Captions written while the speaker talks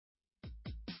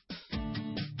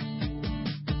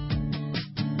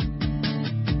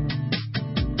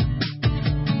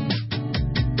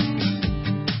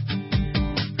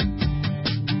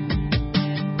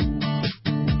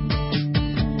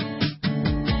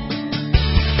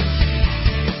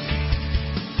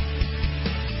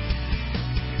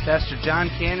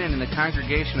John Cannon and the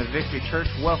congregation of Victory Church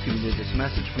welcome you to this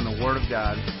message from the Word of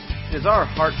God. It is our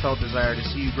heartfelt desire to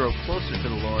see you grow closer to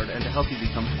the Lord and to help you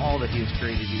become all that He has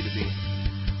created you to be.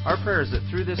 Our prayer is that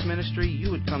through this ministry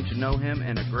you would come to know Him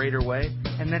in a greater way,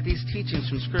 and that these teachings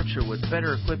from Scripture would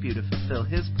better equip you to fulfill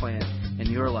His plan in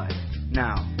your life.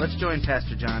 Now, let's join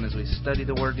Pastor John as we study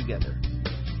the Word together.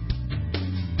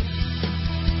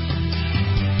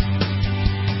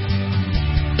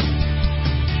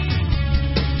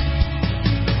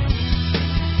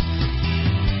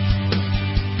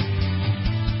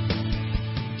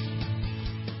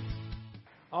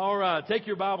 All right, take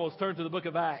your Bibles, turn to the book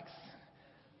of Acts.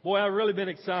 Boy, I've really been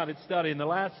excited studying. The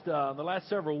last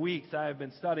several weeks I have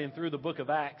been studying through the book of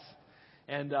Acts,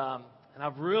 and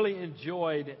I've really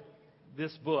enjoyed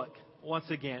this book once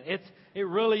again. It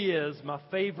really is my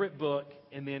favorite book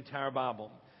in the entire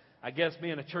Bible. I guess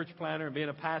being a church planter and being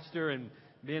a pastor and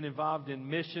being involved in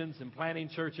missions and planting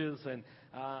churches, and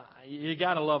you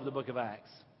got to love the book of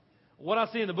Acts. What I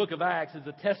see in the book of Acts is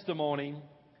a testimony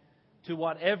to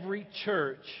what every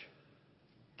church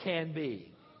can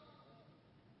be.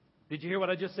 Did you hear what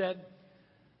I just said?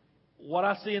 What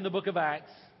I see in the book of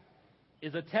Acts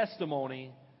is a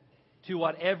testimony to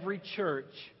what every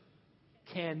church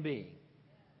can be.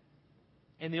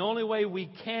 And the only way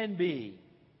we can be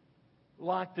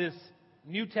like this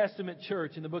New Testament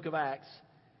church in the book of Acts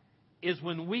is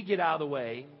when we get out of the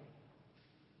way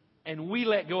and we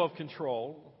let go of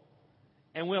control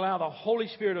and we allow the Holy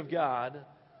Spirit of God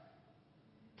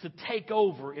to take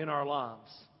over in our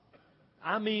lives.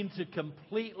 I mean to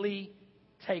completely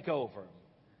take over.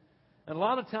 And a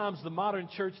lot of times the modern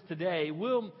church today,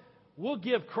 we'll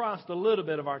give Christ a little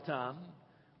bit of our time.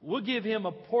 We'll give Him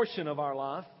a portion of our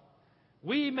life.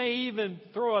 We may even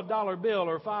throw a dollar bill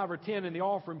or 5 or 10 in the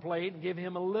offering plate and give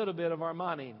Him a little bit of our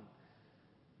money.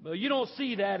 But you don't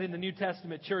see that in the New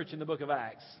Testament church in the book of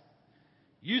Acts.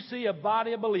 You see a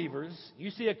body of believers,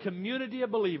 you see a community of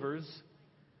believers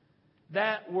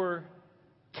that were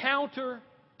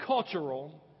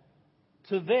countercultural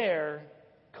to their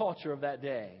culture of that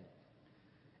day.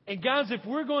 And guys, if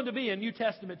we're going to be a New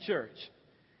Testament church,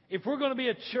 if we're going to be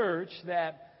a church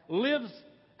that lives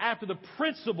after the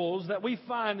principles that we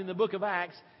find in the book of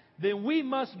Acts, then we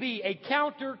must be a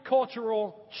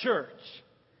countercultural church.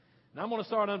 Now I'm going to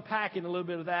start unpacking a little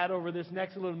bit of that over this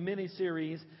next little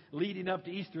mini-series leading up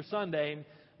to Easter Sunday.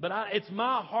 But it's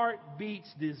my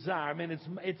heartbeat's desire, man,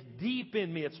 it's deep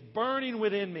in me, it's burning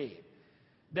within me,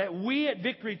 that we at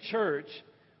Victory Church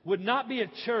would not be a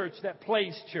church that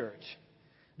plays church.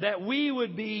 That we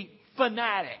would be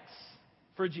fanatics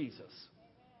for Jesus.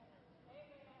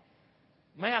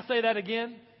 May I say that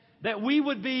again? That we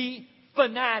would be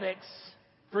fanatics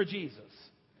for Jesus.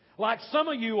 Like some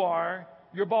of you are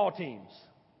your ball teams.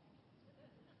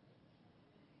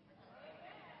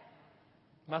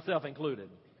 Myself included.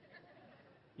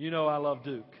 You know I love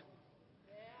Duke.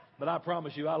 But I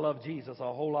promise you I love Jesus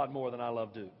a whole lot more than I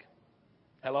love Duke.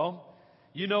 Hello?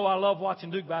 You know I love watching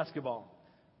Duke basketball.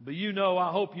 But you know,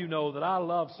 I hope you know that I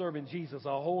love serving Jesus a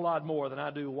whole lot more than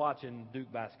I do watching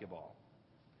Duke basketball.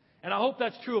 And I hope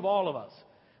that's true of all of us.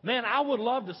 Man, I would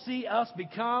love to see us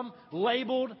become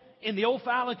labeled in the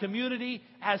O'Fallon community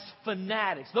as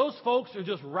fanatics. Those folks are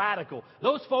just radical.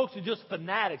 Those folks are just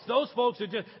fanatics. Those folks are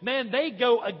just, man, they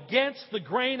go against the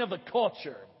grain of the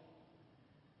culture.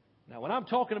 Now, when I'm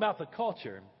talking about the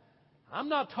culture, I'm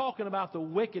not talking about the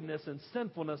wickedness and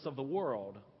sinfulness of the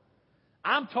world.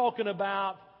 I'm talking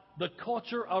about the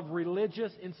culture of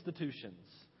religious institutions.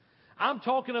 I'm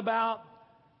talking about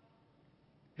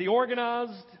the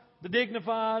organized, the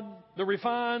dignified, the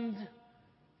refined,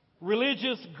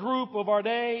 religious group of our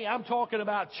day. I'm talking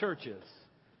about churches.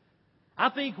 I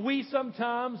think we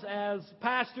sometimes, as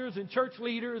pastors and church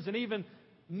leaders and even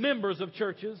members of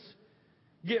churches,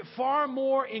 get far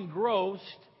more engrossed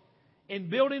in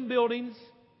building buildings.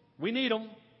 We need them.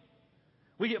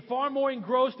 We get far more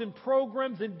engrossed in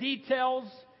programs and details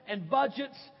and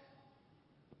budgets.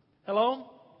 Hello?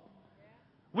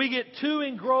 We get too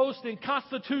engrossed in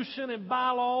constitution and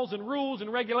bylaws and rules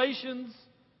and regulations.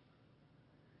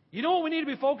 You know what we need to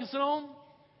be focusing on?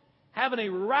 Having a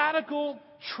radical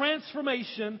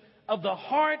transformation of the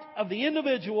heart of the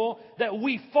individual, that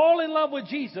we fall in love with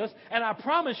Jesus. And I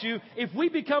promise you, if we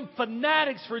become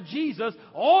fanatics for Jesus,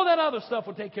 all that other stuff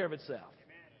will take care of itself.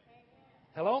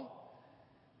 Hello?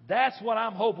 That's what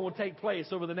I'm hoping will take place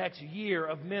over the next year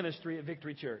of ministry at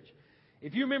Victory Church.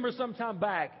 If you remember sometime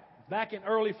back in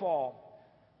early fall,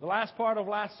 the last part of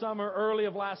last summer, early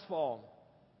of last fall,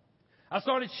 I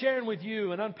started sharing with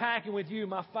you and unpacking with you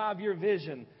my 5-year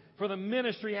vision for the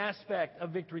ministry aspect of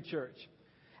Victory Church.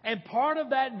 And part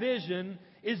of that vision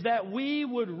is that we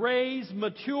would raise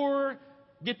mature,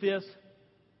 get this,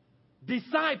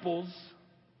 disciples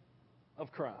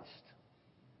of Christ.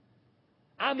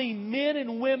 I mean men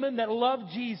and women that love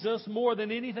Jesus more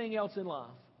than anything else in life.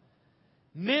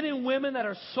 Men and women that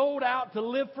are sold out to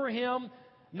live for Him.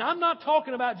 Now, I'm not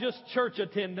talking about just church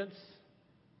attendance.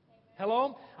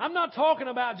 Hello? I'm not talking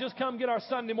about just come get our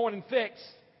Sunday morning fix.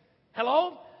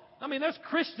 Hello? I mean, there's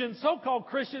Christians, so-called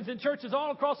Christians in churches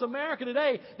all across America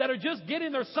today that are just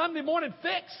getting their Sunday morning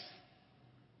fix.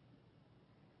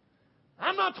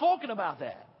 I'm not talking about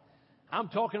that. I'm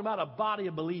talking about a body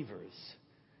of believers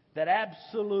that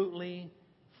absolutely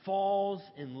falls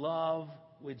in love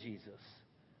with Jesus.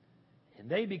 And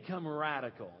they become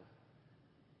radical.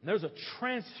 And there's a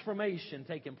transformation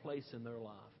taking place in their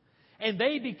life. And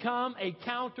they become a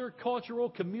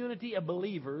countercultural community of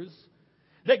believers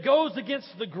that goes against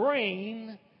the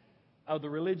grain of the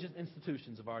religious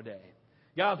institutions of our day.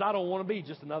 Guys, I don't want to be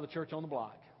just another church on the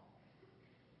block.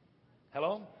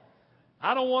 Hello?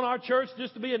 I don't want our church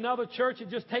just to be another church that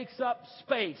just takes up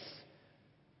space.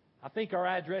 I think our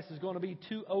address is going to be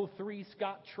 203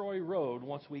 Scott Troy Road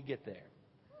once we get there.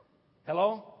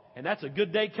 Hello? And that's a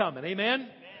good day coming. Amen?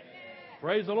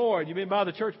 Praise the Lord. You've been by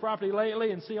the church property lately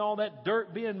and see all that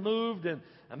dirt being moved. And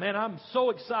man, I'm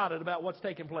so excited about what's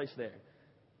taking place there.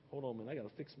 Hold on a minute. I got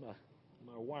to fix my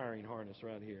wiring harness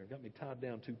right here. Got me tied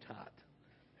down too tight.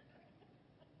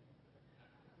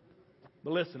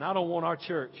 But listen, I don't want our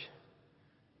church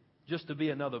just to be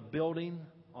another building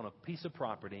on a piece of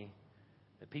property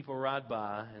that people ride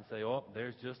by and say, oh,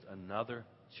 there's just another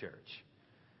church.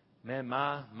 Man,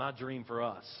 my dream for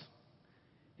us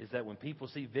is that when people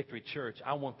see Victory Church,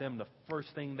 I want them, the first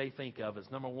thing they think of is,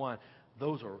 number one,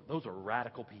 those are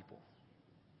radical people.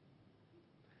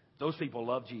 Those people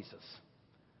love Jesus.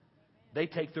 They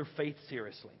take their faith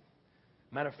seriously.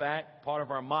 Matter of fact, part of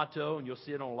our motto, and you'll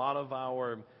see it on a lot of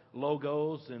our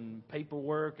logos and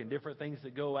paperwork and different things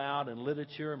that go out and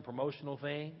literature and promotional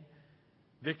thing.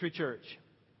 Victory Church,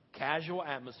 casual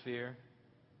atmosphere.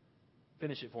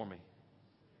 Finish it for me.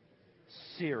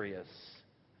 Serious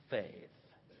faith.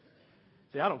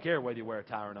 See, I don't care whether you wear a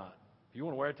tie or not. If you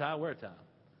want to wear a tie, wear a tie.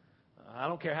 I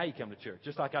don't care how you come to church.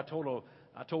 Just like I told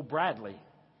Bradley.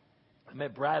 I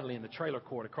met Bradley in the trailer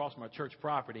court across my church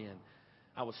property, and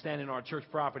I was standing on our church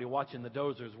property watching the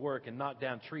dozers work and knock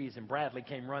down trees, and Bradley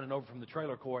came running over from the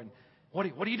trailer court. And what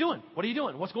are you doing? What are you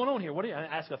doing? What's going on here?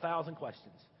 I asked 1,000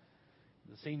 questions.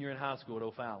 The senior in high school at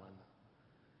O'Fallon.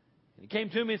 And he came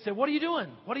to me and said, what are you doing?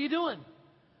 What are you doing?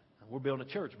 We're building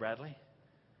a church, Bradley.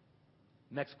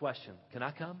 Next question. Can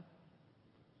I come?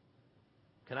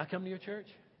 Can I come to your church?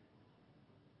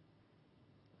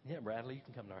 Yeah, Bradley, you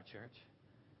can come to our church.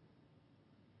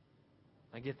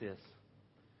 Now get this.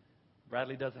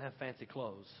 Bradley doesn't have fancy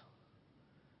clothes.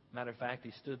 Matter of fact,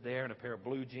 he stood there in a pair of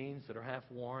blue jeans that are half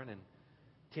worn and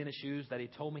tennis shoes that he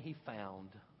told me he found.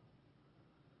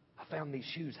 I found these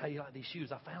shoes. How do you like these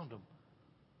shoes? I found them.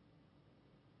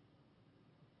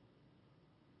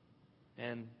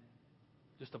 And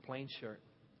just a plain shirt.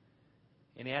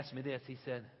 And he asked me this. He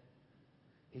said,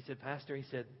 Pastor, he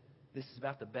said, this is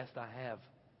about the best I have.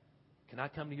 Can I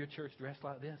come to your church dressed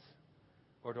like this?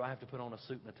 Or do I have to put on a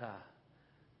suit and a tie?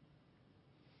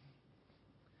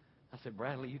 I said,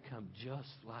 Bradley, you come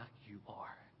just like you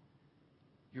are.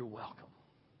 You're welcome.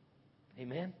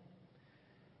 Amen?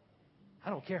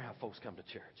 I don't care how folks come to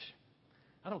church.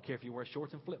 I don't care if you wear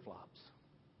shorts and flip-flops.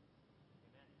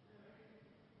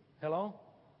 Hello?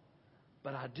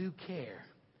 But I do care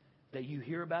that you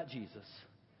hear about Jesus,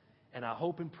 and I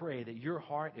hope and pray that your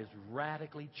heart is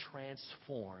radically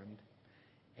transformed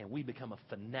and we become a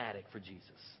fanatic for Jesus.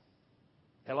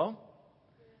 Hello?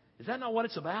 Is that not what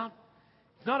it's about?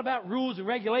 It's not about rules and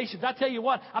regulations. I tell you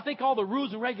what, I think all the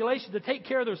rules and regulations to take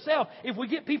care of themselves if we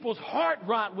get people's heart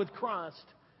right with Christ.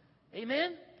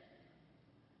 Amen?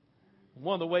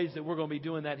 One of the ways that we're going to be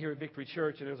doing that here at Victory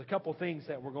Church, and there's a couple things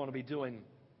that we're going to be doing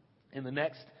in the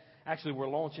next. Actually, we're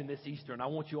launching this Easter, and I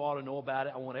want you all to know about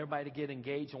it. I want everybody to get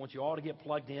engaged. I want you all to get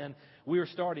plugged in. We are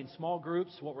starting small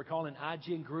groups, what we're calling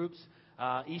IGN groups,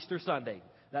 Easter Sunday.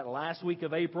 That last week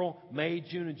of April, May,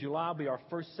 June, and July will be our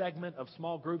first segment of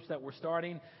small groups that we're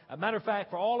starting. As a matter of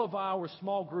fact, for all of our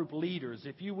small group leaders,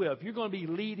 if you will, if you're going to be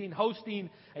leading, hosting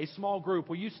a small group,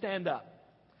 will you stand up?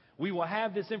 We will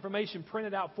have this information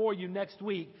printed out for you next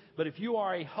week. But if you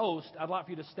are a host, I'd like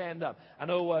for you to stand up. I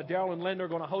know Daryl and Linda are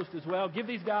going to host as well. Give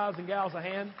these guys and gals a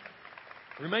hand.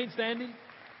 Remain standing.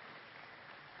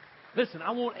 Listen,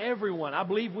 I want everyone. I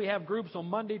believe we have groups on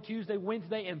Monday, Tuesday,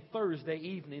 Wednesday, and Thursday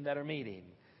evening that are meeting.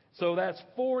 So that's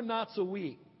 4 nights a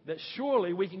week that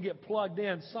surely we can get plugged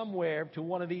in somewhere to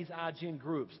one of these IGN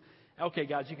groups. Okay,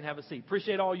 guys, you can have a seat.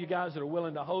 Appreciate all you guys that are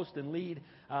willing to host and lead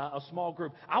a small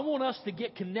group. I want us to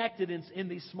get connected in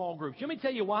these small groups. Let me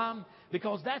tell you why.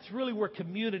 Because that's really where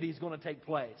community is going to take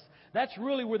place. That's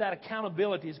really where that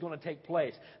accountability is going to take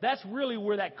place. That's really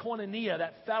where that koinonia,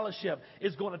 that fellowship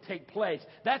is going to take place.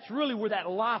 That's really where that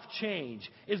life change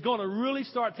is going to really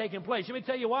start taking place. Let me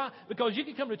tell you why. Because you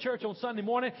can come to church on Sunday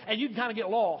morning and you can kind of get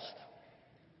lost.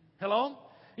 Hello?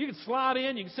 You can slide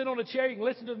in, you can sit on a chair, you can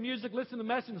listen to the music, listen to the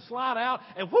message, and slide out.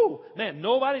 And whoo, man,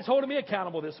 nobody's holding me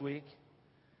accountable this week.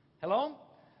 Hello?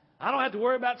 I don't have to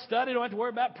worry about study, don't have to worry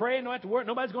about praying, don't have to worry.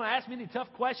 Nobody's going to ask me any tough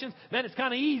questions. Man, it's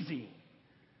kind of easy.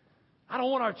 I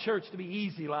don't want our church to be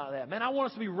easy like that. Man, I want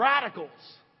us to be radicals.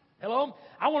 Hello?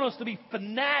 I want us to be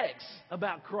fanatics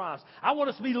about Christ. I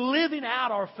want us to be living out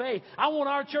our faith. I want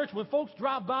our church, when folks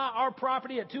drive by our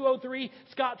property at 203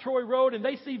 Scott Troy Road and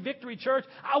they see Victory Church,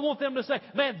 I want them to say,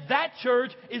 man, that church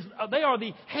they are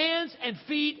the hands and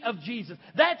feet of Jesus.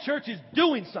 That church is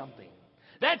doing something.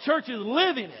 That church is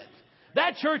living it.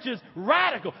 That church is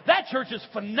radical. That church is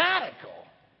fanatical.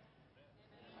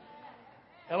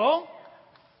 Hello?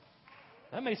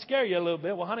 That may scare you a little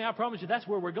bit. Well, honey, I promise you that's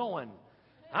where we're going.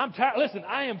 I'm tired. Listen,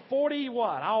 I am 40 what?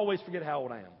 I always forget how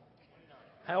old I am.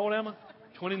 How old am I?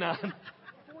 29.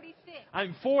 46.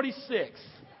 I'm 46.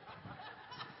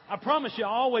 I promise you I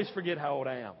always forget how old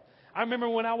I am. I remember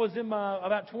when I was in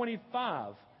about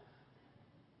 25.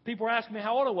 People were asking me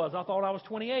how old I was. I thought I was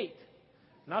 28.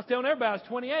 And I was telling everybody I was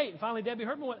 28. And finally Debbie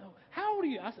heard me and went, how old are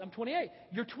you? I said, I'm 28.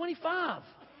 You're 25.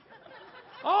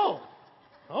 Oh,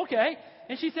 okay.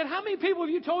 And she said, how many people have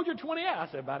you told you're 28? I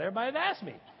said, about everybody that asked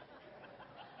me.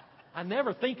 I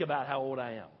never think about how old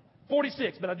I am.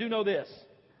 46, but I do know this.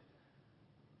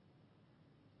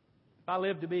 If I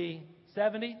live to be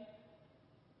 70,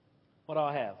 what do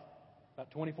I have?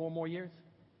 About 24 more years?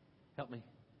 Help me.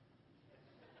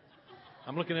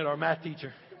 I'm looking at our math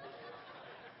teacher.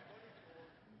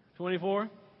 24?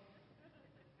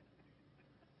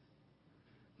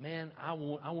 Man, I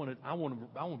want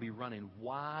to be running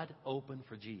wide open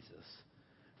for Jesus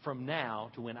from now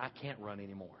to when I can't run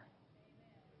anymore.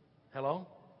 Hello?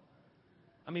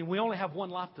 I mean, we only have one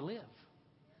life to live.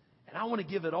 And I want to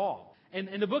give it all. And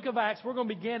in the book of Acts, we're going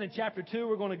to begin in chapter 2.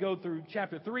 We're going to go through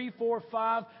chapter 3, 4,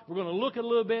 5. We're going to look a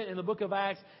little bit in the book of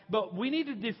Acts. But we need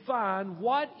to define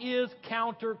what is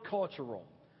countercultural.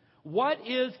 What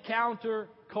is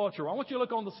countercultural? I want you to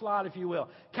look on the slide, if you will.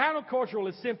 Countercultural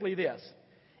is simply this.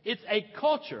 It's a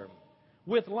culture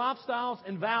with lifestyles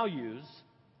and values.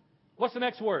 What's the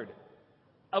next word?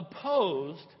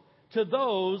 Opposed to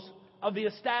those of the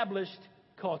established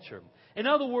culture. In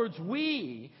other words,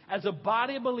 we, as a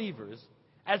body of believers,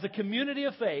 as a community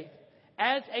of faith,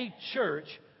 as a church,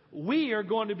 we are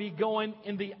going to be going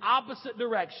in the opposite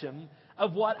direction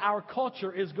of what our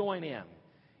culture is going in.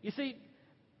 You see,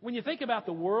 when you think about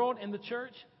the world and the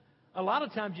church, a lot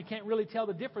of times you can't really tell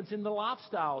the difference in the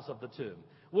lifestyles of the two.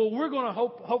 Well, we're going to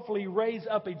hopefully raise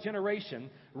up a generation,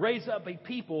 raise up a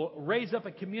people, raise up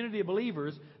a community of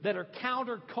believers that are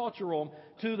countercultural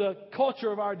to the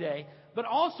culture of our day, but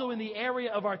also in the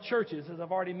area of our churches, as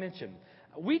I've already mentioned.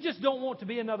 We just don't want to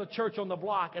be another church on the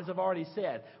block, as I've already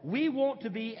said. We want to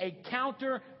be a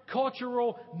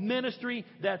countercultural ministry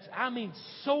that's,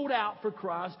 sold out for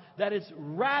Christ, that is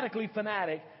radically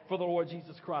fanatic for the Lord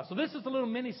Jesus Christ. So this is a little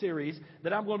mini-series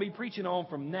that I'm going to be preaching on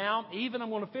from now. Even I'm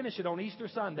going to finish it on Easter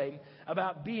Sunday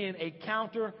about being a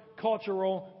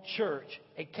countercultural church,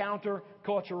 a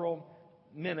countercultural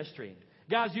ministry.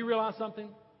 Guys, you realize something?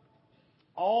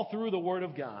 All through the Word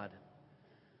of God,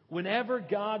 whenever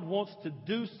God wants to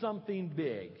do something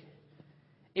big,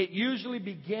 it usually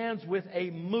begins with a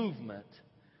movement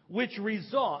which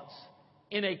results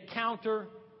in a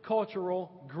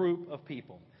countercultural group of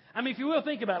people. If you will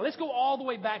think about it, let's go all the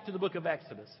way back to the book of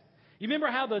Exodus. You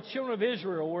remember how the children of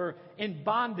Israel were in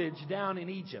bondage down in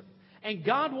Egypt. And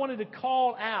God wanted to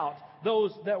call out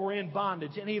those that were in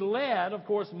bondage. And He led, of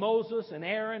course, Moses and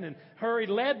Aaron and Hur. He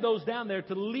led those down there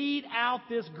to lead out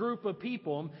this group of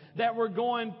people that were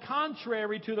going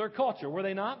contrary to their culture. Were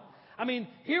they not?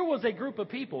 Here was a group of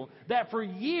people that for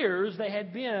years they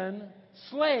had been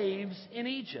slaves in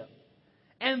Egypt.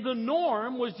 And the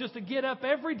norm was just to get up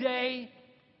every day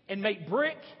and make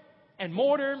brick and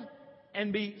mortar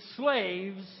and be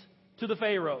slaves to the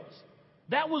pharaohs.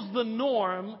 That was the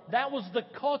norm. That was the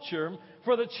culture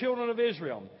for the children of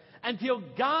Israel. Until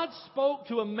God spoke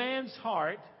to a man's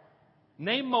heart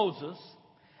named Moses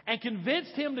and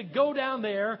convinced him to go down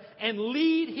there and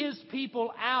lead his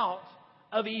people out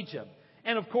of Egypt.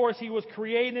 And of course, He was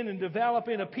creating and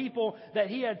developing a people that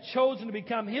He had chosen to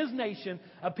become His nation,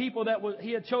 a people that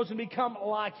He had chosen to become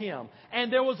like Him.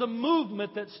 And there was a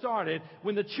movement that started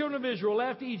when the children of Israel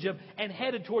left Egypt and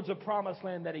headed towards the promised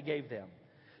land that He gave them.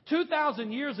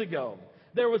 2,000 years ago,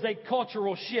 there was a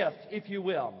cultural shift, if you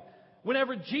will.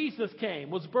 Whenever Jesus came,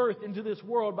 was birthed into this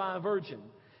world by a virgin.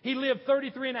 He lived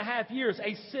 33 and a half years,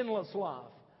 a sinless life.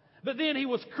 But then He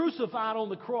was crucified on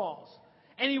the cross.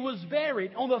 And He was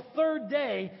buried. On the third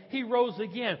day, He rose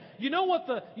again. You know what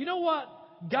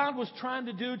God was trying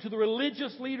to do to the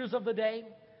religious leaders of the day?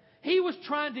 He was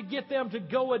trying to get them to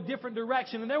go a different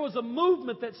direction. And there was a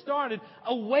movement that started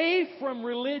away from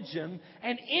religion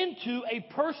and into a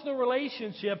personal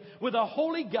relationship with a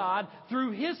holy God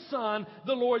through His Son,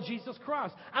 the Lord Jesus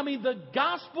Christ. I mean, the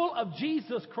gospel of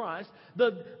Jesus Christ,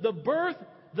 the birth,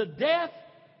 the death,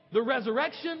 the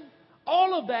resurrection,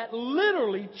 all of that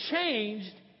literally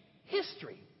changed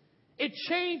history. It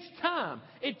changed time.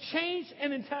 It changed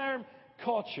an entire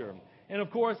culture. And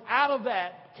of course, out of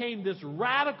that came this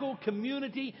radical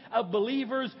community of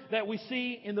believers that we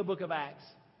see in the book of Acts.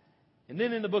 And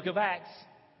then in the book of Acts,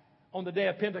 on the day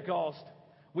of Pentecost,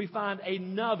 we find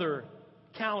another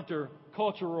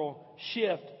countercultural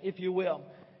shift, if you will.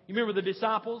 You remember the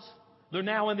disciples? They're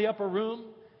now in the upper room.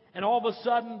 And all of a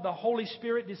sudden, the Holy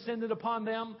Spirit descended upon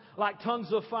them like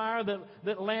tongues of fire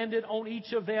that landed on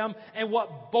each of them. And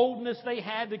what boldness they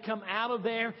had to come out of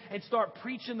there and start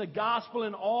preaching the gospel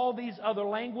in all these other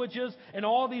languages and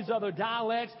all these other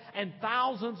dialects. And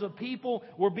thousands of people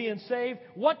were being saved.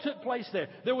 What took place there?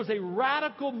 There was a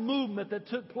radical movement that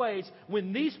took place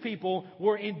when these people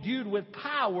were endued with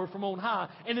power from on high.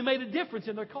 And it made a difference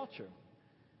in their culture.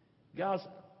 Guys,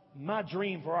 my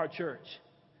dream for our church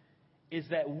is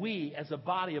that we, as a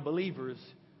body of believers,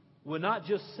 will not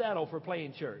just settle for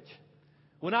playing church.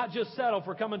 We'll not just settle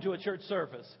for coming to a church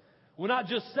service. We'll not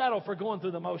just settle for going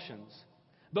through the motions.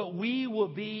 But we will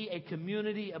be a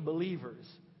community of believers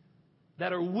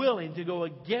that are willing to go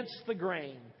against the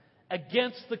grain,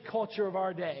 against the culture of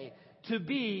our day, to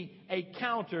be a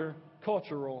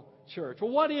countercultural church.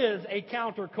 Well, what is a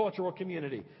countercultural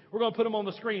community? We're going to put them on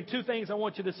the screen. Two things I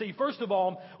want you to see. First of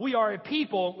all, we are a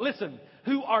people, listen,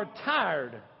 who are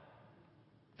tired.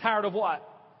 Tired of what?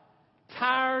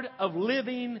 Tired of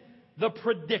living the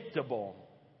predictable.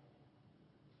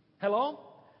 Hello?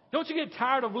 Don't you get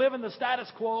tired of living the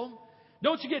status quo?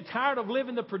 Don't you get tired of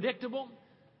living the predictable?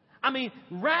 I mean,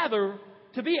 rather,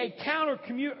 to be a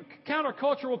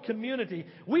countercultural community,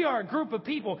 we are a group of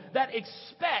people that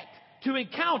expect to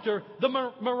encounter the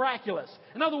miraculous.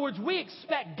 In other words, we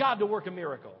expect God to work a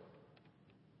miracle.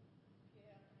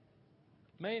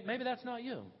 Maybe that's not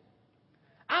you.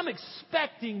 I'm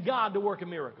expecting God to work a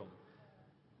miracle.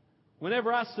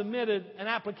 Whenever I submitted an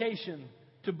application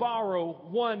to borrow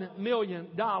 $1 million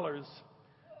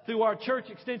through our church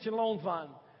extension loan fund,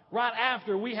 right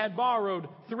after we had borrowed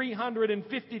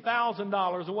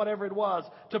 $350,000 or whatever it was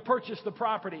to purchase the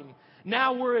property,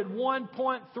 now we're at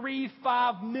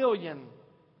 $1.35 million.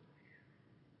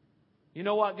 You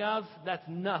know what, guys? That's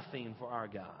nothing for our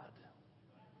God.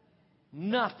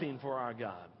 Nothing for our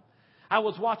God. I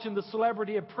was watching The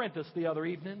Celebrity Apprentice the other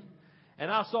evening,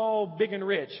 and I saw Big and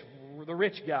Rich, the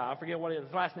rich guy. I forget what his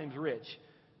last name's Rich.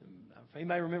 If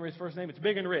anybody remember his first name, it's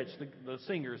Big and Rich, the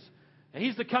singers. And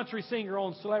he's the country singer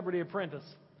on Celebrity Apprentice.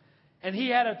 And he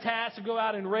had a task to go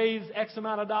out and raise X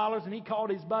amount of dollars, and he called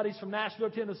his buddies from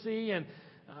Nashville, Tennessee, and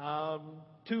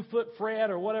 2-Foot Fred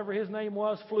or whatever his name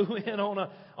was flew in on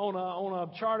a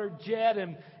chartered jet,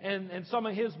 and some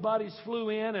of his buddies flew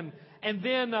in, and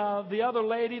then the other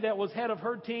lady that was head of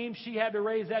her team, she had to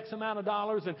raise X amount of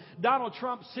dollars, and Donald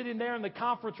Trump sitting there in the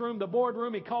conference room, the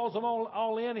boardroom, he calls them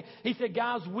all in. He said,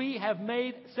 guys, we have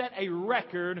set a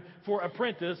record for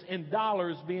Apprentice in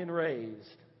dollars being raised.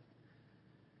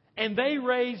 And they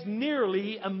raised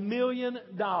nearly $1 million,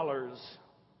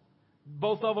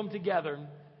 both of them together,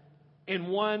 in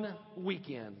one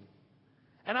weekend.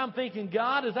 And I'm thinking,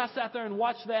 God, as I sat there and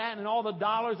watched that and all the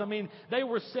dollars, I mean, they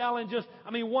were selling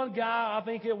one guy, I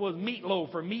think it was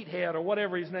Meatloaf or Meathead or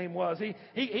whatever his name was.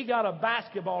 He got a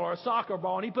basketball or a soccer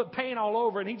ball and he put paint all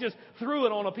over it, and he just threw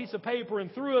it on a piece of paper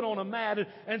and threw it on a mat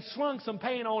and slung some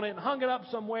paint on it and hung it up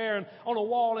somewhere and on a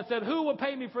wall and said, who will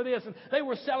pay me for this? And they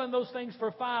were selling those things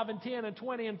for $5 and $10 and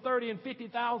 $20 and $30 and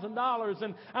 $50,000.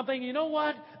 And I'm thinking, you know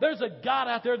what? There's a God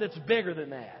out there that's bigger than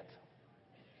that.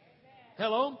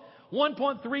 Hello?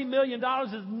 $1.3 million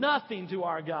is nothing to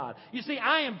our God. You see,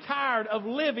 I am tired of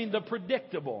living the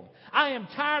predictable. I am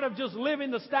tired of just living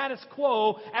the status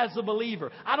quo as a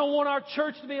believer. I don't want our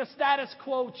church to be a status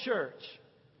quo church.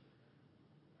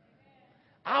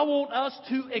 I want us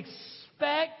to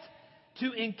expect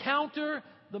to encounter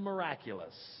the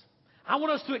miraculous. I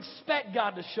want us to expect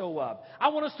God to show up. I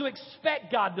want us to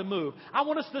expect God to move. I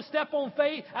want us to step out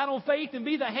on faith and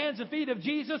be the hands and feet of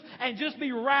Jesus and just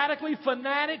be radically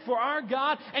fanatic for our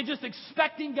God and just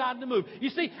expecting God to move. You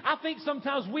see, I think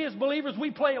sometimes we as believers,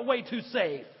 we play it way too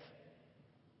safe.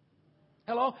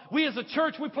 Hello? We as a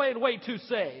church, we play it way too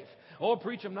safe. Oh,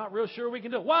 preacher, I'm not real sure we can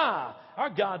do it. Why?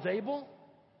 Our God's able.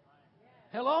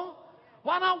 Hello?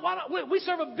 Why not? We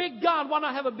serve a big God. Why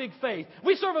not have a big faith?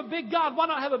 We serve a big God. Why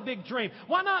not have a big dream?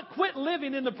 Why not quit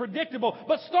living in the predictable,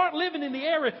 but start living in the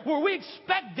area where we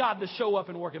expect God to show up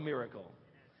and work a miracle?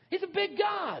 He's a big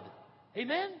God.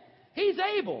 Amen? He's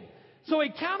able. So a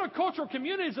countercultural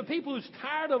community is a people who's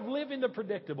tired of living the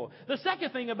predictable. The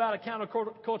second thing about a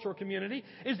countercultural community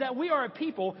is that we are a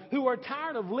people who are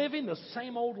tired of living the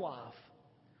same old life.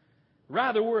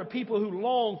 Rather, we're a people who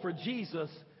long for Jesus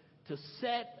to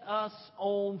set us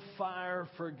on fire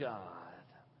for God.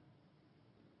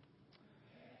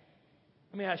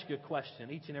 Let me ask you a question,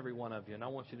 each and every one of you, and I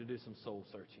want you to do some soul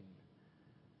searching.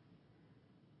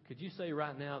 Could you say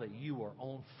right now that you are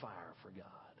on fire for God?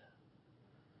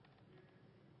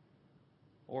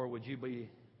 Or would you be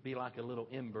like a little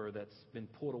ember that's been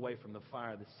pulled away from the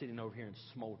fire that's sitting over here and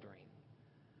smoldering?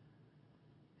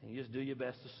 And you just do your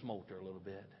best to smolter a little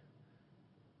bit,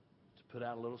 to put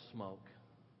out a little smoke.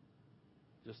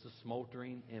 Just a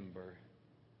smoldering ember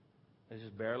that's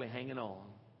just barely hanging on,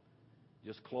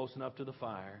 just close enough to the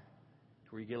fire to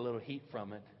where you get a little heat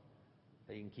from it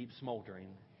that you can keep smoldering.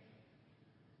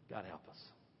 God help us.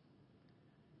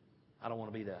 I don't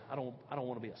want to be that. I don't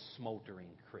want to be a smoldering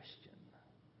Christian.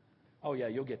 Oh yeah,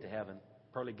 you'll get to heaven.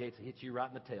 Pearly gates will hit you right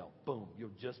in the tail. Boom, you'll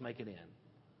just make it in.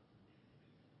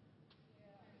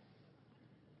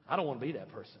 I don't want to be that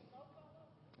person.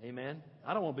 Amen.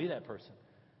 I don't want to be that person.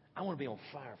 I want to be on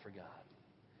fire for God.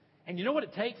 And you know what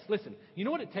it takes? Listen, you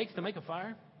know what it takes to make a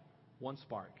fire? One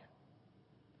spark.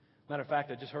 Matter of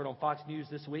fact, I just heard on Fox News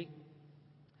this week,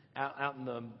 out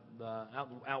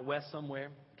west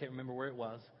somewhere, can't remember where it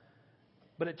was,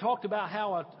 but it talked about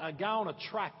how a guy on a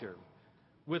tractor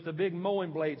with the big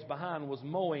mowing blades behind was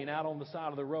mowing out on the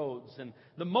side of the roads, and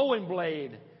the mowing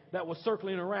blade that was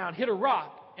circling around hit a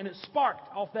rock, and it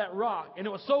sparked off that rock, and it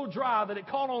was so dry that it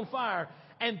caught on fire.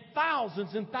 And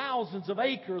thousands of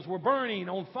acres were burning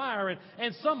on fire,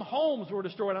 and some homes were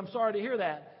destroyed. I'm sorry to hear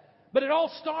that. But it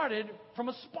all started from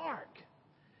a spark.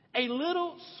 A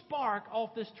little spark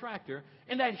off this tractor,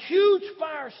 and that huge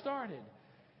fire started.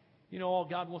 You know all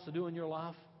God wants to do in your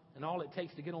life, and all it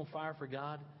takes to get on fire for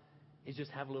God is just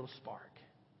have a little spark.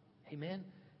 Amen?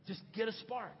 Just get a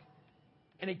spark.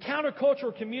 And a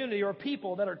countercultural community are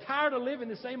people that are tired of living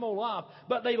the same old life,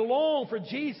 but they long for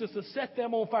Jesus to set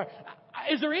them on fire.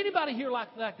 Is there anybody here like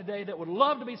that today that would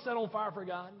love to be set on fire for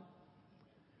God?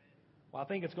 Well, I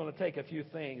think it's going to take a few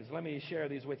things. Let me share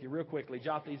these with you real quickly.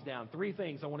 Jot these down. 3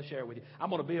 things I want to share with you. I'm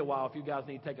going to be a while if you guys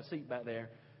need to take a seat back there.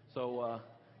 So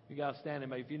you guys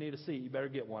standing, if you need a seat, you better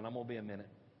get one. I'm going to be a minute.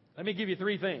 Let me give you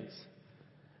 3 things.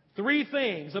 3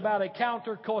 things about a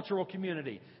countercultural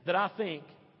community that I think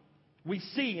we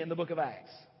see in the book of Acts.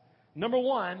 Number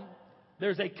 1,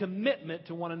 there's a commitment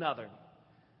to one another.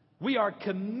 We are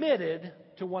committed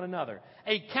to one another.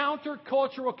 A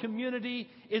countercultural community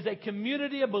is a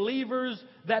community of believers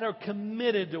that are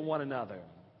committed to one another.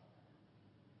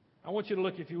 I want you to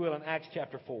look, if you will, in Acts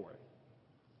chapter 4.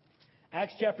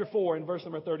 Acts chapter 4 in verse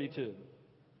number 32.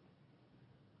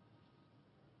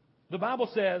 The Bible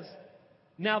says,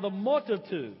 "Now the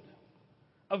multitude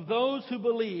of those who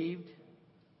believed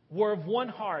were of one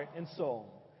heart and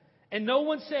soul. And no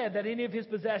one said that any of his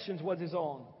possessions was his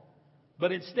own,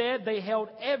 but instead they held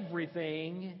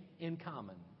everything in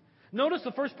common." Notice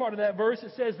the first part of that verse.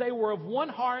 It says they were of one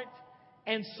heart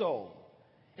and soul.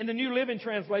 In the New Living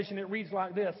Translation, it reads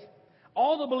like this: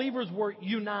 all the believers were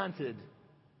united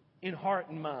in heart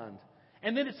and mind.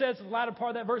 And then it says in the latter part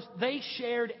of that verse, they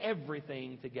shared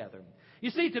everything together.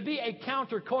 You see, to be a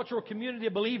countercultural community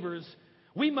of believers,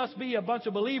 we must be a bunch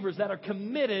of believers that are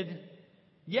committed,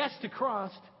 yes, to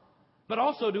Christ, but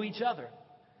also to each other.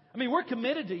 I mean, we're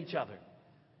committed to each other.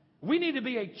 We need to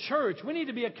be a church. We need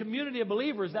to be a community of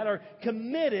believers that are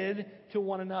committed to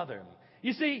one another.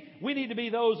 You see, we need to be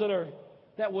those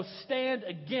that will stand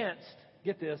against,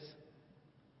 get this,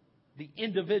 the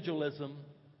individualism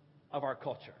of our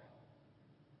culture.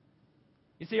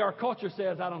 You see, our culture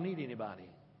says, I don't need anybody.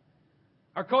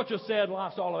 Our culture said,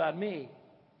 life's all about me.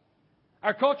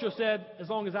 Our culture said, as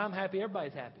long as I'm happy,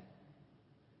 everybody's happy.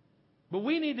 But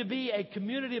we need to be a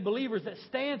community of believers that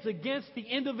stands against the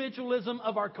individualism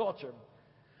of our culture.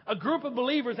 A group of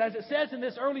believers, as it says in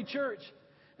this early church,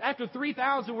 After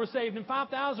 3,000 were saved and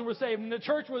 5,000 were saved and the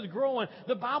church was growing,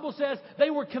 the Bible says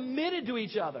they were committed to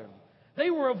each other. They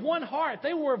were of one heart.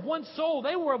 They were of one soul.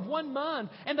 They were of one mind.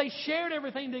 And they shared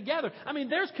everything together. I mean,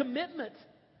 there's commitment.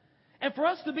 And for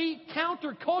us to be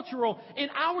countercultural in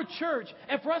our church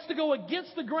and for us to go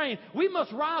against the grain, we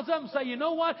must rise up and say, you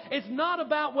know what? It's not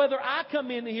about whether I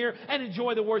come in here and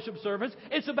enjoy the worship service.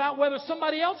 It's about whether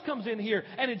somebody else comes in here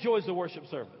and enjoys the worship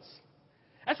service.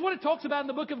 That's what it talks about in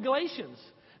the book of Galatians.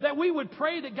 That we would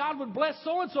pray that God would bless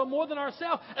so-and-so more than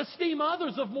ourselves, esteem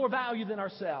others of more value than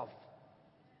ourselves.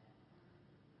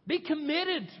 Be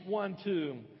committed one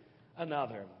to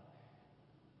another.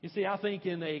 You see, I think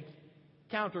in a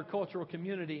countercultural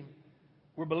community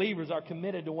where believers are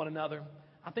committed to one another,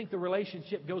 I think the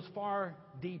relationship goes far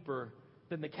deeper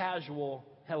than the casual,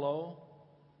 hello,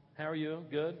 how are you?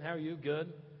 Good. How are you?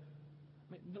 Good.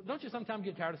 I mean, don't you sometimes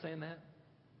get tired of saying that?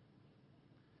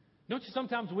 Don't you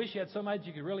sometimes wish you had somebody that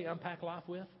you could really unpack life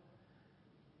with?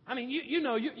 I mean,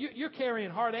 you're carrying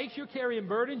heartaches, you're carrying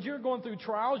burdens, you're going through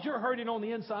trials, you're hurting on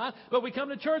the inside. But we come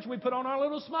to church, we put on our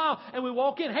little smile, and we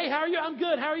walk in. Hey, how are you? I'm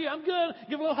good. How are you? I'm good.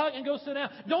 Give a little hug and go sit down.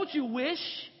 Don't you wish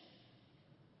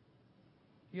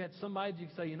you had somebody you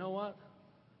could say, you know what?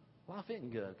 Life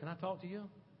isn't good. Can I talk to you?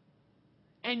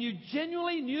 And you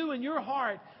genuinely knew in your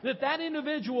heart that that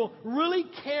individual really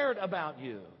cared about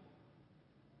you.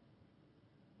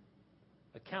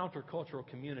 A countercultural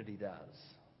community does.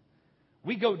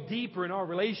 We go deeper in our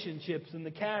relationships than the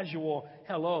casual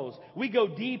hellos. We go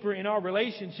deeper in our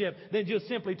relationship than just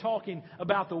simply talking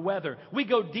about the weather. We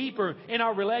go deeper in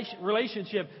our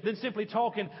relationship than simply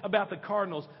talking about the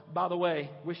Cardinals. By the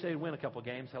way, wish they'd win a couple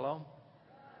games. Hello?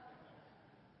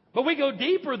 But we go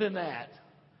deeper than that.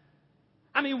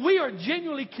 I mean, we are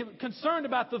genuinely concerned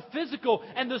about the physical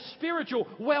and the spiritual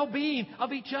well-being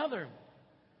of each other.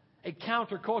 A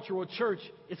countercultural church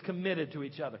is committed to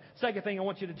each other. Second thing, I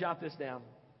want you to jot this down.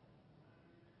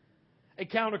 A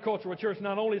countercultural church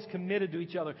not only is committed to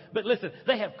each other, but listen,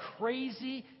 they have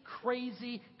crazy,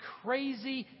 crazy,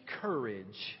 crazy courage.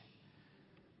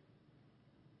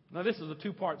 Now, this is a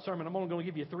two-part sermon. I'm only going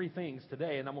to give you 3 things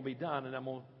today, and I'm going to be done, and I'm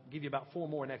going to give you about 4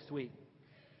 more next week.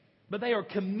 But they are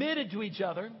committed to each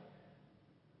other,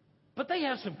 but they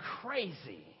have some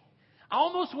crazy, I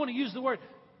almost want to use the word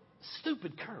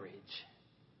stupid courage.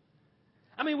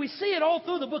 I mean, we see it all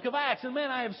through the book of Acts. And man,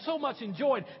 I have so much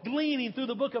enjoyed gleaning through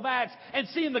the book of Acts and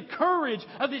seeing the courage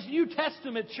of this New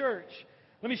Testament church.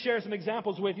 Let me share some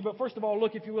examples with you. But first of all,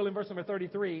 look, if you will, in verse number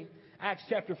 33, Acts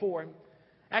chapter 4.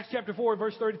 Acts chapter 4,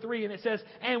 verse 33, and it says,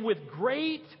 and with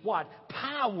great, what?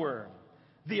 Power,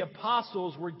 the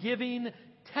apostles were giving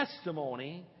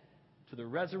testimony to the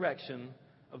resurrection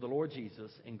of the Lord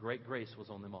Jesus, and great grace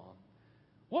was on them all.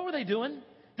 What were they doing?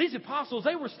 These apostles,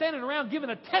 they were standing around giving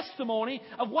a testimony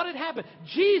of what had happened.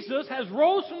 Jesus has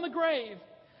rose from the grave.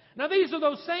 Now, these are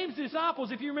those same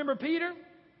disciples, if you remember Peter,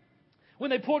 when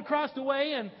they pulled Christ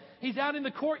away and he's out in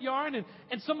the courtyard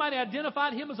and somebody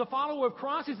identified him as a follower of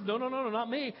Christ. He said, no, not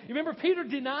me. You remember Peter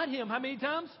denied him how many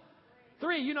times?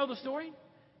 3. You know the story.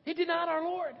 He denied our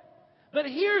Lord. But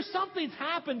here something's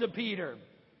happened to Peter.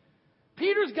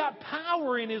 Peter's got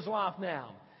power in his life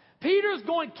now. Peter's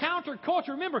going counterculture.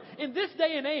 Remember, in this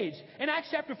day and age, in Acts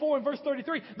chapter 4 and verse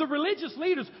 33, the religious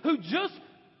leaders who just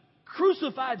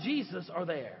crucified Jesus are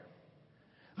there.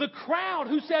 The crowd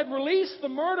who said, release the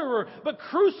murderer, but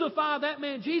crucify that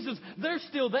man Jesus, they're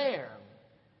still there.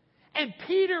 And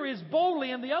Peter is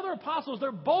boldly, and the other apostles,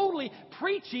 they're boldly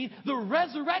preaching the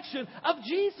resurrection of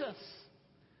Jesus.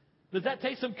 Does that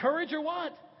take some courage or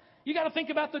what? You got to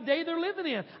think about the day they're living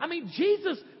in. I mean,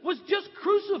 Jesus was just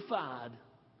crucified.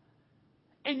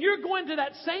 And you're going to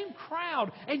that same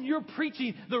crowd and you're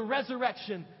preaching the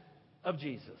resurrection of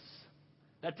Jesus.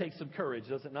 That takes some courage,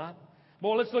 does it not?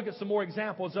 Well, let's look at some more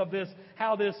examples of this,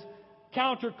 how this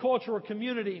countercultural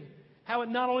community, how it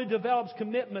not only develops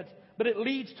commitment, but it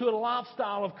leads to a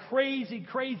lifestyle of crazy,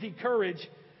 crazy courage.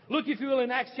 Look, if you will, in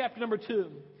Acts chapter number 2.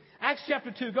 Acts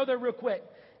chapter 2, go there real quick.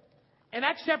 In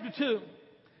Acts chapter 2,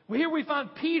 here we find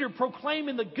Peter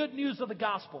proclaiming the good news of the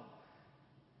gospel.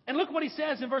 And look what he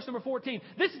says in verse number 14.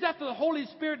 This is after the Holy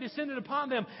Spirit descended upon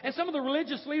them. And some of the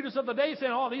religious leaders of the day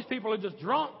saying, oh, these people are just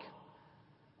drunk.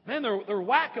 Man, they're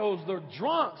wackos, they're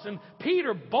drunks. And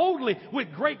Peter boldly,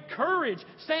 with great courage,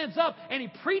 stands up and he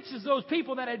preaches those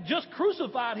people that had just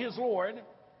crucified his Lord.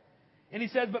 And he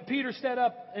says, but Peter stood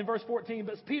up, in verse 14,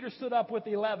 but Peter stood up with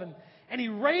the 11, and he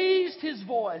raised his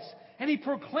voice, and he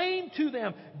proclaimed to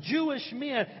them, Jewish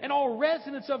men and all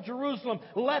residents of Jerusalem,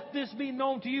 let this be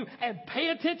known to you, and pay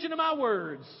attention to my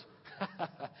words.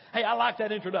 Hey, I like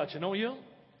that introduction, don't you?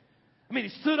 I mean,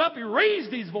 he stood up, he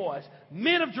raised his voice.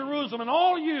 Men of Jerusalem and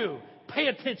all you, pay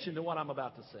attention to what I'm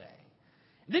about to say.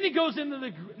 Then he goes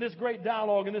into this great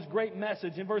dialogue and this great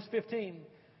message in verse 15.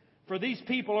 For these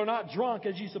people are not drunk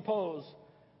as you suppose,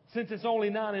 since it's only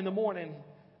 9 a.m.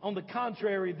 On the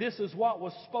contrary, this is what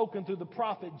was spoken through the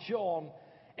prophet Joel.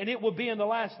 And it will be in the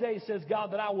last days, says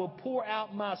God, that I will pour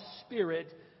out my Spirit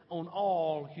on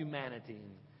all humanity.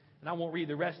 And I won't read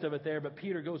the rest of it there, but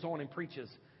Peter goes on and preaches.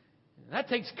 And that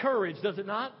takes courage, does it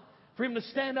not? For him to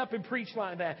stand up and preach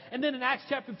like that. And then in Acts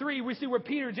chapter 3, we see where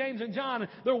Peter, James, and John,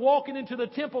 they're walking into the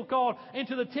temple,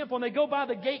 and they go by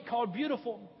the gate called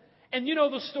Beautiful. And you know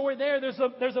the story there.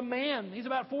 There's a man. He's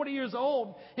about 40 years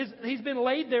old. He's been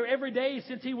laid there every day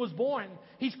since he was born.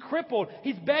 He's crippled.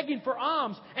 He's begging for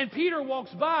alms. And Peter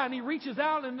walks by and he reaches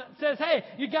out and says, hey,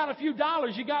 you got a few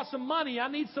dollars. You got some money. I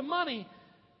need some money.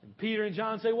 And Peter and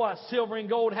John say, what? Silver and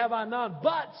gold have I none,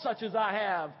 but such as I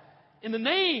have. In the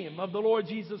name of the Lord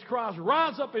Jesus Christ,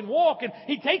 rise up and walk. And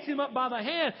he takes him up by the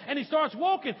hand and he starts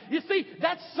walking. You see,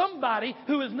 that's somebody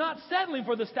who is not settling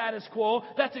for the status quo,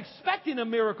 that's expecting a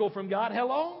miracle from God.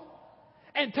 Hello?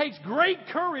 And takes great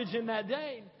courage in that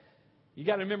day. You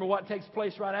got to remember what takes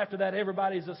place right after that.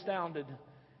 Everybody's astounded.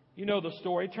 You know the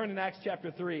story. Turn in Acts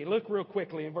chapter 3. Look real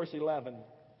quickly in verse 11.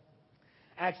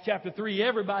 Acts chapter 3,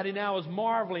 everybody now is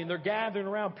marveling. They're gathering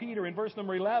around Peter. In verse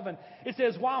number 11, it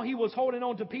says, while he was holding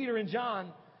on to Peter and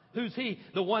John, who's he?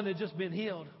 The one that just been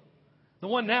healed. The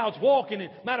one now is walking.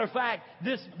 Matter of fact,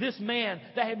 this man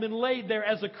that had been laid there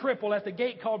as a cripple at the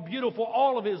gate called Beautiful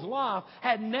all of his life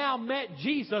had now met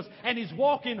Jesus and he's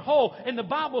walking whole. And the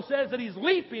Bible says that he's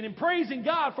leaping and praising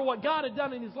God for what God had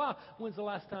done in his life. When's the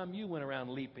last time you went around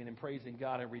leaping and praising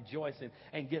God and rejoicing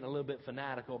and getting a little bit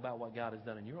fanatical about what God has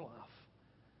done in your life?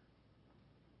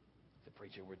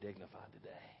 Preacher, we're dignified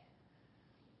today.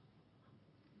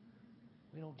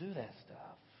 We don't do that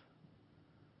stuff.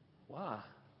 Why?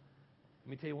 Let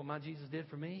me tell you what my Jesus did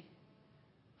for me.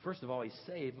 First of all, he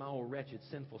saved my old wretched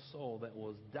sinful soul that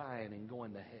was dying and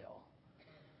going to hell.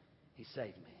 He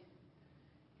saved me.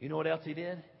 You know what else he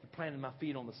did? He planted my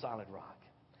feet on the solid rock.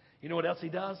 You know what else he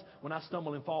does? When I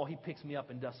stumble and fall, he picks me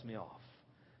up and dusts me off.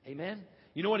 Amen?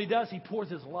 You know what he does? He pours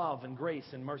his love and grace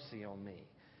and mercy on me.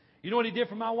 You know what he did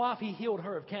for my wife? He healed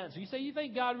her of cancer. You say, you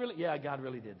think God really? Yeah, God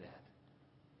really did that.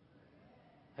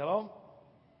 Hello?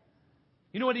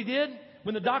 You know what he did?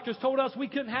 When the doctors told us we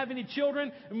couldn't have any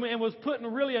children and was putting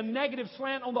really a negative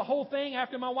slant on the whole thing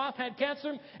after my wife had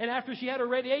cancer and after she had her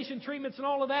radiation treatments and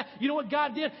all of that, you know what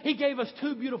God did? He gave us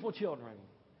 2 beautiful children.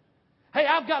 Hey,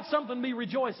 I've got something to be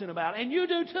rejoicing about, and you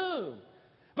do too.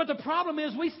 But the problem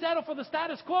is we settle for the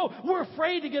status quo. We're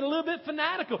afraid to get a little bit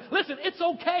fanatical. Listen, it's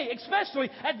okay, especially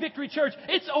at Victory Church.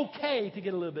 It's okay to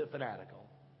get a little bit fanatical.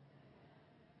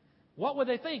 What would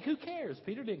they think? Who cares?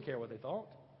 Peter didn't care what they thought.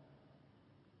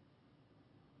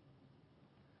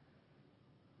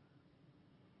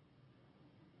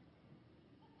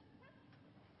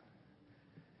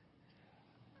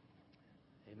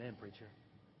 Amen, preacher.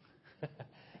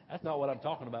 That's not what I'm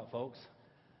talking about, folks.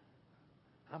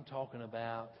 I'm talking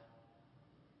about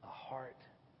a heart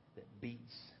that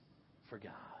beats for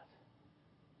God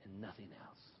and nothing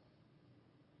else.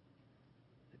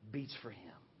 That beats for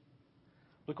Him.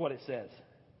 Look what it says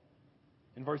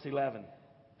in verse 11,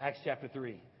 Acts chapter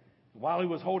 3. While he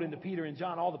was holding to Peter and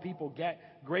John, all the people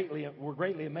were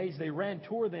greatly amazed. They ran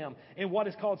toward them in what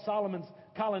is called Solomon's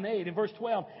colonnade. In verse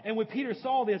 12, and when Peter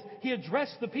saw this, he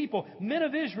addressed the people, men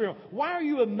of Israel, why are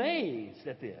you amazed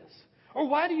at this? Or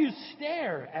why do you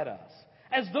stare at us?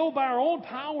 As though by our own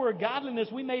power or godliness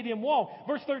we made him walk.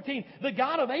 Verse 13, the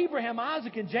God of Abraham,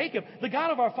 Isaac, and Jacob, the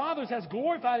God of our fathers has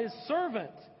glorified his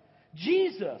servant,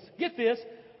 Jesus, get this,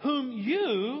 whom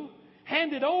you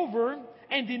handed over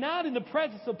and denied in the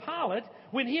presence of Pilate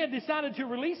when he had decided to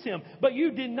release him. But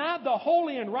you denied the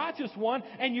holy and righteous one,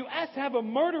 and you asked to have a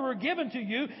murderer given to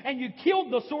you, and you killed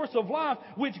the source of life,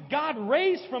 which God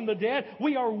raised from the dead.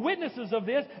 We are witnesses of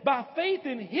this. By faith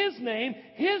in his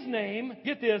name,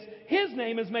 get this, his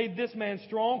name has made this man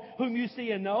strong, whom you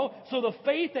see and know. So the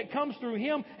faith that comes through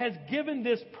him has given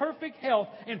this perfect health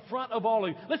in front of all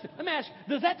of you. Listen, let me ask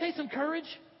you, does that take some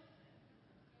courage?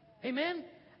 Amen?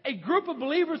 A group of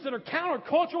believers that are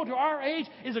countercultural to our age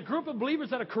is a group of believers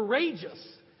that are courageous.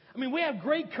 I mean, we have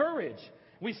great courage.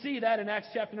 We see that in Acts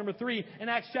chapter number 3 and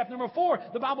Acts chapter number 4.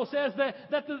 The Bible says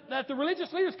that the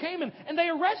religious leaders came and they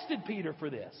arrested Peter for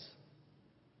this.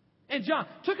 And John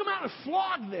took them out and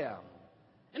flogged them.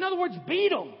 In other words,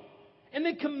 beat them. And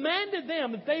then commanded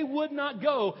them that they would not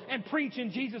go and preach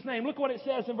in Jesus' name. Look what it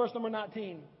says in verse number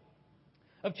 19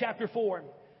 of chapter 4.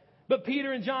 But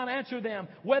Peter and John answered them,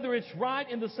 whether it's right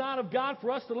in the sight of God for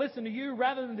us to listen to you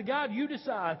rather than to God, you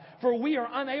decide. For we are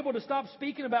unable to stop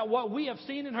speaking about what we have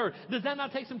seen and heard. Does that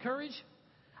not take some courage?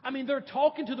 I mean, they're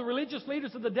talking to the religious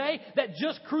leaders of the day that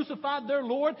just crucified their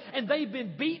Lord, and they've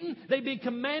been beaten. They've been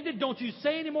commanded, don't you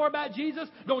say any more about Jesus.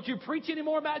 Don't you preach any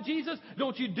more about Jesus.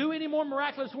 Don't you do any more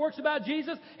miraculous works about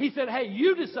Jesus. He said, hey,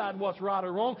 you decide what's right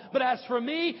or wrong. But as for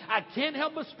me, I can't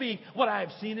help but speak what I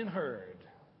have seen and heard.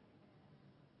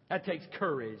 That takes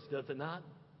courage, does it not?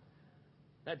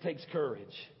 That takes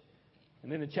courage. And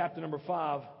then in chapter number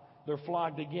 5, they're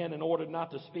flogged again and ordered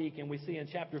not to speak. And we see in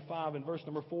chapter 5 in verse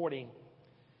number 40,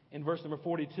 in verse number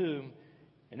 42,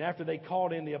 and after they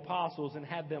called in the apostles and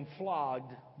had them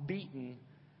flogged, beaten,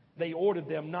 they ordered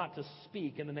them not to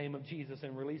speak in the name of Jesus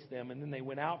and released them. And then they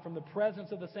went out from the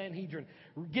presence of the Sanhedrin.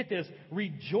 Get this,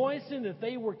 rejoicing that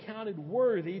they were counted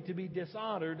worthy to be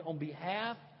dishonored on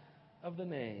behalf of the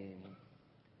name.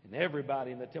 And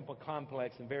everybody in the temple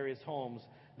complex in various homes,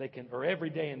 every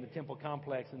day in the temple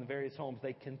complex in the various homes,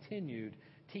 they continued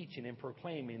teaching and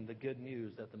proclaiming the good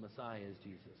news that the Messiah is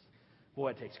Jesus.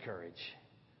 Boy, it takes courage.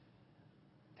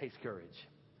 It takes courage.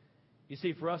 You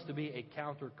see, for us to be a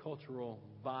countercultural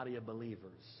body of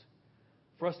believers,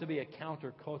 for us to be a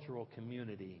countercultural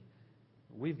community,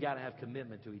 we've got to have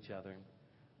commitment to each other,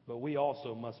 but we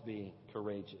also must be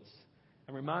courageous.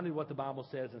 I'm reminded what the Bible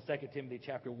says in 2 Timothy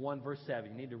chapter 1, verse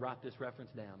 7. You need to write this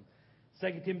reference down.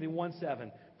 2 Timothy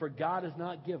 1:7. For God has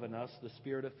not given us the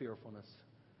spirit of fearfulness,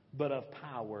 but of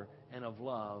power and of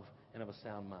love and of a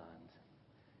sound mind.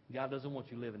 God doesn't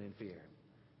want you living in fear.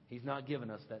 He's not given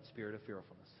us that spirit of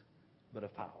fearfulness, but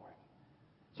of power.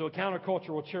 So a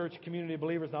countercultural church, community of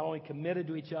believers, not only committed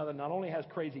to each other, not only has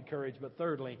crazy courage, but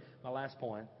thirdly, my last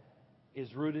point,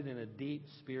 is rooted in a deep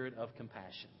spirit of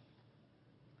compassion.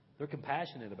 They're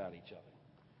compassionate about each other.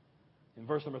 In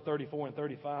verse number 34 and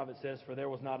 35, it says, for there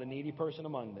was not a needy person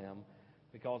among them,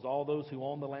 because all those who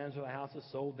owned the lands or the houses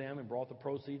sold them and brought the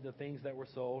proceeds of things that were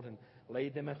sold and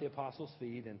laid them at the apostles'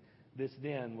 feet. And this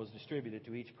then was distributed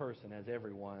to each person as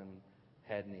everyone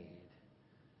had need.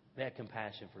 They had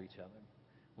compassion for each other.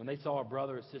 When they saw a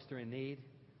brother or sister in need,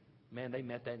 man, they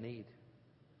met that need.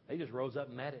 They just rose up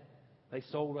and met it. They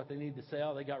sold what they needed to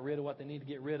sell. They got rid of what they needed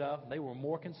to get rid of. They were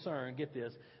more concerned, get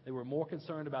this, they were more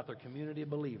concerned about their community of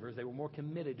believers. They were more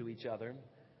committed to each other.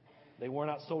 They were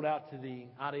not sold out to the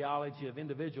ideology of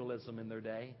individualism in their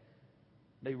day.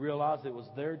 They realized it was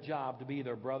their job to be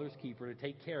their brother's keeper, to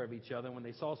take care of each other. And when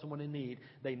they saw someone in need,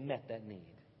 they met that need.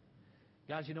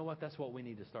 Guys, you know what? That's what we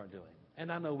need to start doing.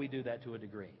 And I know we do that to a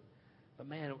degree. But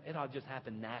man, it ought to just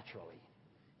happen naturally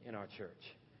in our church.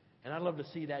 And I'd love to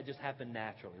see that just happen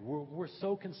naturally. We're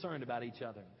so concerned about each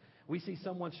other. We see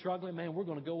someone struggling, man, we're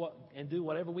going to go up and do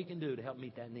whatever we can do to help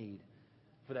meet that need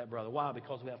for that brother. Why?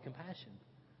 Because we have compassion.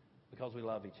 Because we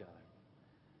love each other.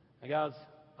 Now, guys,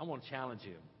 I want to challenge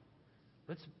you.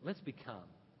 Let's be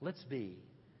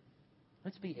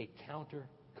a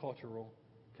countercultural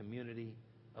community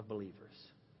of believers.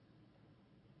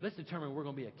 Let's determine we're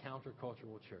going to be a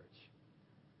countercultural church.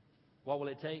 What will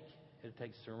it take? It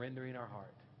takes surrendering our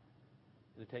heart.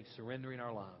 It takes surrendering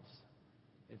our lives.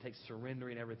 It takes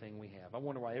surrendering everything we have. I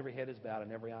wonder why every head is bowed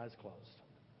and every eye is closed.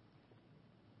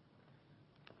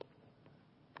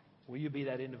 Will you be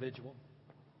that individual?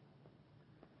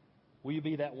 Will you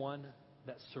be that one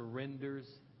that surrenders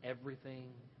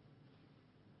everything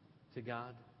to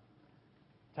God?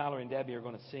 Tyler and Debbie are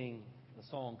going to sing a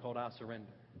song called I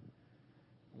Surrender.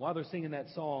 While they're singing that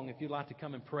song, if you'd like to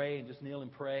come and pray and just kneel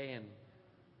and pray, and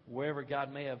wherever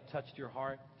God may have touched your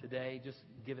heart today, just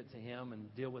give it to Him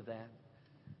and deal with that.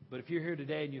 But if you're here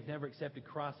today and you've never accepted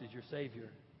Christ as your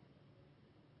Savior,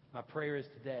 my prayer is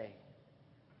today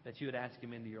that you would ask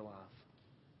Him into your life.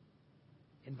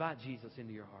 Invite Jesus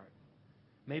into your heart.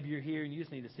 Maybe you're here and you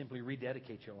just need to simply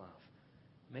rededicate your life.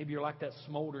 Maybe you're like that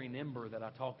smoldering ember that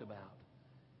I talked about.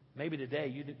 Maybe today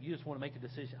you just want to make a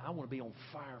decision. I want to be on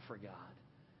fire for God.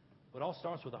 But it all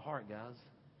starts with the heart, guys.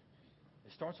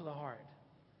 It starts with the heart.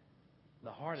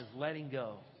 The heart is letting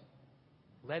go.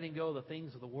 Letting go of the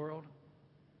things of the world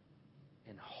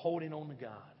and holding on to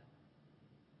God.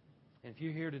 And if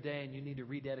you're here today and you need to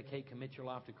rededicate, commit your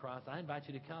life to Christ, I invite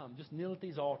you to come. Just kneel at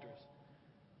these altars.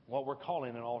 What we're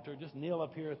calling an altar. Just kneel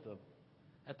up here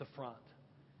at the front.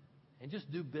 And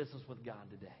just do business with God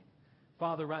today.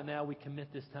 Father, right now we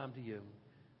commit this time to you.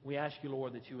 We ask you,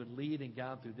 Lord, that you would lead and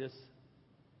guide through this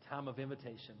time of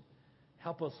invitation.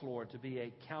 Help us, Lord, to be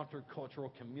a countercultural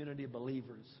community of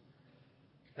believers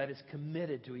that is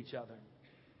committed to each other,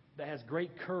 that has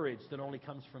great courage that only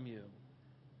comes from you,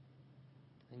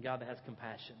 and God, that has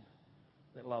compassion,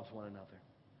 that loves one another.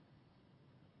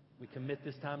 We commit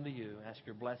this time to you. Ask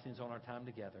your blessings on our time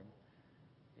together.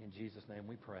 In Jesus' name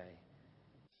we pray.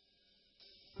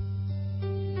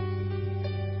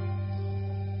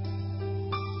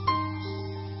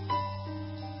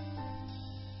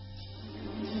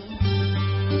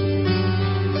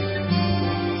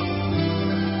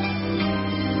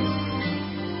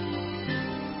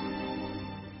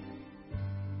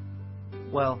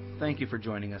 Well, thank you for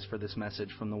joining us for this message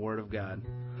from the Word of God.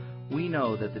 We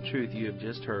know that the truth you have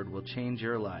just heard will change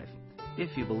your life,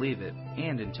 if you believe it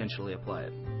and intentionally apply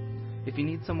it. If you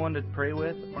need someone to pray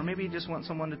with, or maybe you just want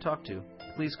someone to talk to,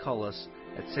 please call us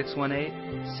at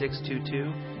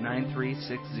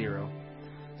 618-622-9360.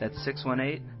 That's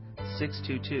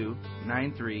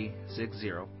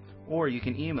 618-622-9360. Or you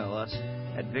can email us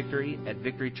at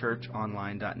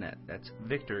victory@victorychurchonline.net. That's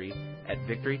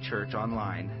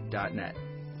victory@victorychurchonline.net.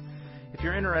 If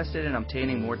you're interested in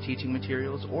obtaining more teaching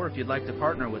materials, or if you'd like to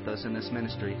partner with us in this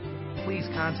ministry, please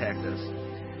contact us.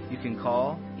 You can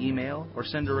call, email, or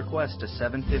send a request to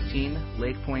 715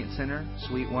 Lake Point Center,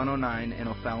 Suite 109 in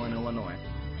O'Fallon, Illinois.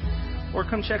 Or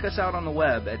come check us out on the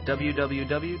web at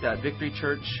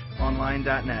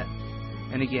www.victorychurchonline.net.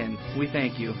 And again, we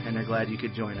thank you and are glad you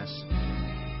could join us.